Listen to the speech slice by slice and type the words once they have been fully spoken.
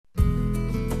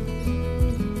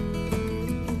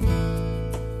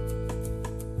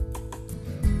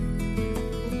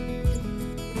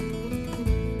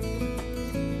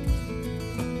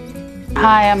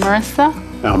Hi, I'm Marissa.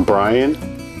 I'm Brian.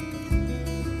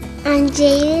 I'm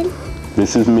Jaden.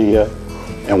 This is Mia,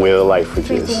 and we're the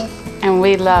Liferidges. And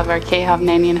we love our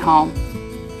Hovnanian home.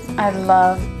 I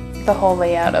love the whole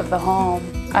layout of the home.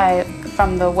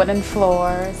 From the wooden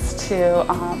floors to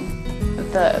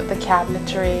the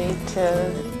cabinetry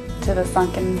to the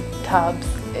sunken tubs.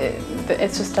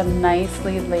 It's just a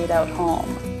nicely laid out home.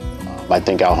 I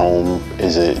think our home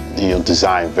is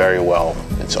designed very well.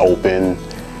 It's open,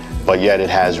 but yet it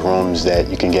has rooms that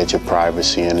you can get your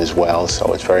privacy in as well,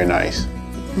 so it's very nice.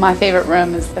 My favorite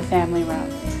room is the family room.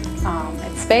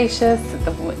 It's spacious,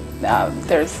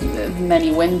 there's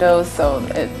many windows, so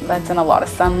it lets in a lot of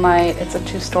sunlight. It's a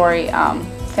two-story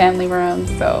family room,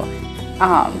 so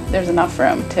there's enough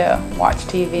room to watch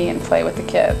TV and play with the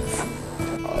kids.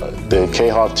 The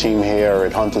K-Hov team here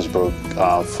at Huntersburg,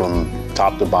 from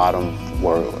top to bottom,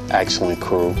 were an excellent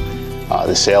crew.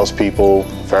 The salespeople,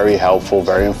 very helpful,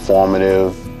 very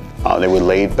informative. They were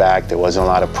laid back. There wasn't a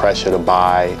lot of pressure to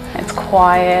buy. It's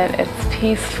quiet, it's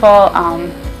peaceful.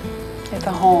 It's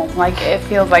a home, it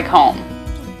feels like home.